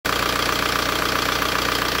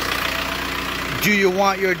Do you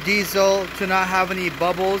want your diesel to not have any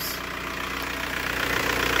bubbles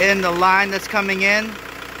in the line that's coming in?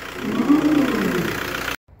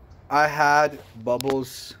 I had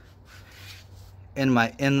bubbles in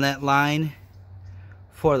my inlet line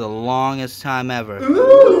for the longest time ever.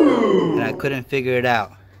 And I couldn't figure it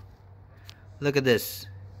out. Look at this.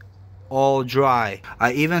 All dry.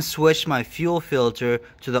 I even switched my fuel filter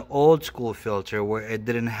to the old school filter where it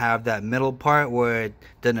didn't have that middle part where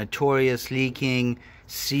the notorious leaking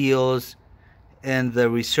seals and the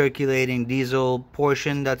recirculating diesel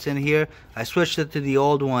portion that's in here. I switched it to the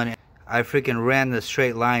old one. I freaking ran the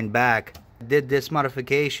straight line back. I did this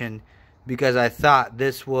modification because I thought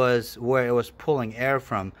this was where it was pulling air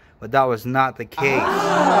from, but that was not the case.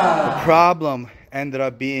 The problem ended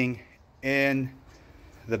up being in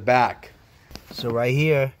the back. So right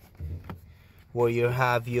here where you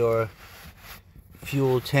have your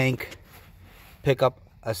fuel tank pickup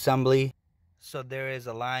assembly, so there is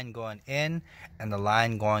a line going in and the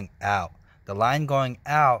line going out. The line going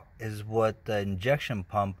out is what the injection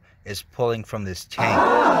pump is pulling from this tank.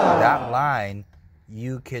 That line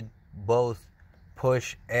you could both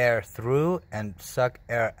push air through and suck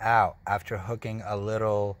air out after hooking a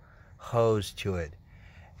little hose to it.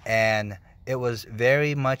 And it was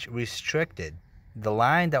very much restricted. The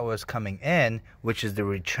line that was coming in, which is the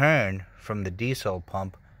return from the diesel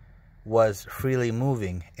pump, was freely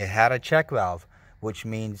moving. It had a check valve, which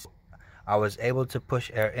means I was able to push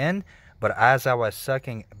air in, but as I was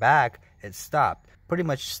sucking back, it stopped. Pretty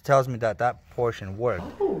much tells me that that portion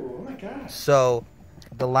worked. Oh my God. So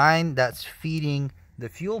the line that's feeding the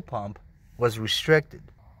fuel pump was restricted.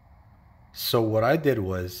 So what I did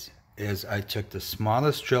is I took the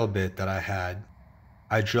smallest drill bit that I had.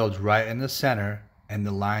 I drilled right in the center and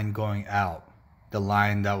the line going out. The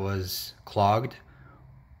line that was clogged,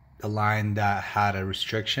 the line that had a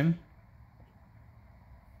restriction.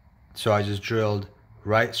 So I just drilled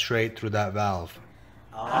right straight through that valve.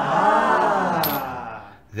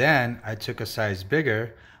 Then I took a size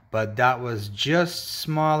bigger, but that was just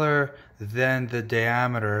smaller than the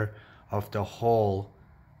diameter of the hole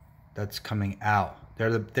that's coming out.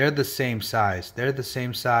 They're the same size. They're the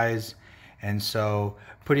same size, and so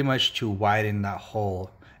pretty much to widen that hole.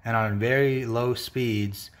 And on very low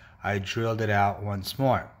speeds, I drilled it out once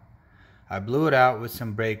more. I blew it out with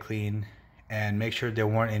some brake clean and make sure there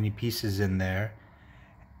weren't any pieces in there,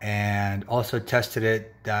 and also tested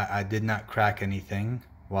it that I did not crack anything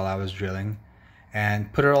while I was drilling,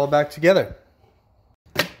 and put it all back together.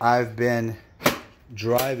 I've been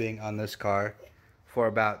driving on this car for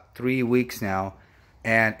about 3 weeks now,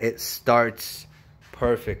 and it starts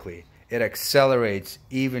perfectly. It accelerates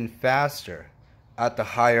even faster at the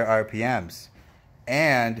higher RPMs,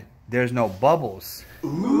 and there's no bubbles.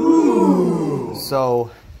 Ooh. So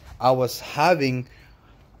I was having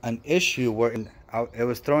an issue where it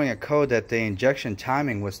was throwing a code that the injection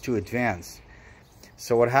timing was too advanced.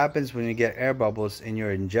 So what happens when you get air bubbles in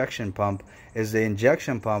your injection pump is the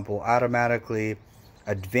injection pump will automatically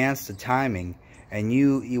advance the timing, and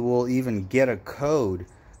you will even get a code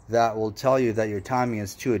that will tell you that your timing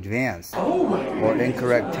is too advanced or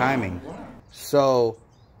incorrect timing. So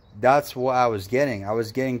that's what I was getting.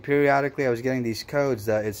 Periodically I was getting these codes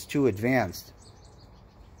that it's too advanced.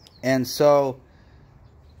 And so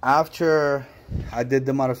after I did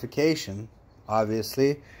the modification,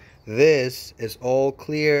 obviously this is all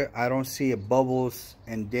clear. I don't see bubbles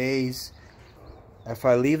in days. If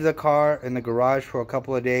I leave the car in the garage for a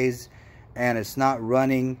couple of days and it's not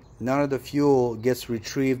running, none of the fuel gets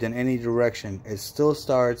retrieved in any direction. It still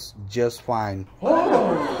starts just fine.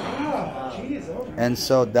 And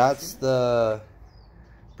so that's the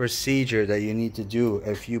procedure that you need to do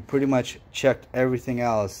if you pretty much checked everything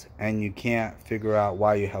else and you can't figure out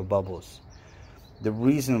why you have bubbles. The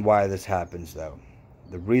reason why this happens, though,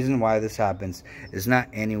 the reason why this happens is not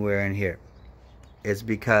anywhere in here. It's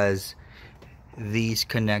because these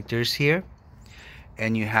connectors here,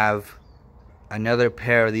 and you have another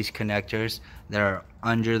pair of these connectors that are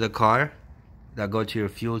under the car that go to your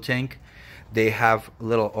fuel tank. They have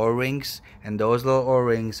little O-rings, and those little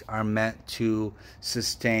O-rings are meant to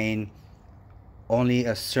sustain only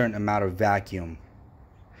a certain amount of vacuum.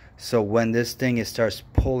 So when this thing starts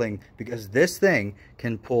pulling, because this thing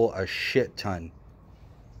can pull a shit ton,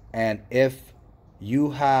 and if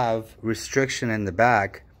you have restriction in the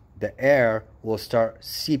back, the air will start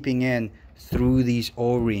seeping in through these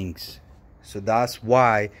O-rings. So that's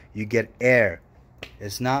why you get air.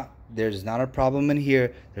 There's not a problem in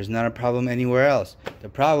here. There's not a problem anywhere else. The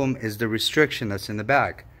problem is the restriction that's in the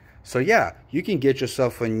back. So yeah, you can get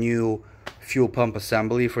yourself a new fuel pump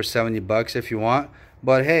assembly for 70 bucks if you want.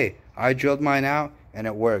 But hey, I drilled mine out and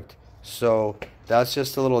it worked. So that's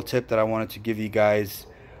just a little tip that I wanted to give you guys.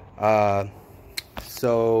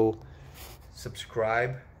 So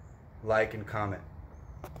subscribe, like, and comment.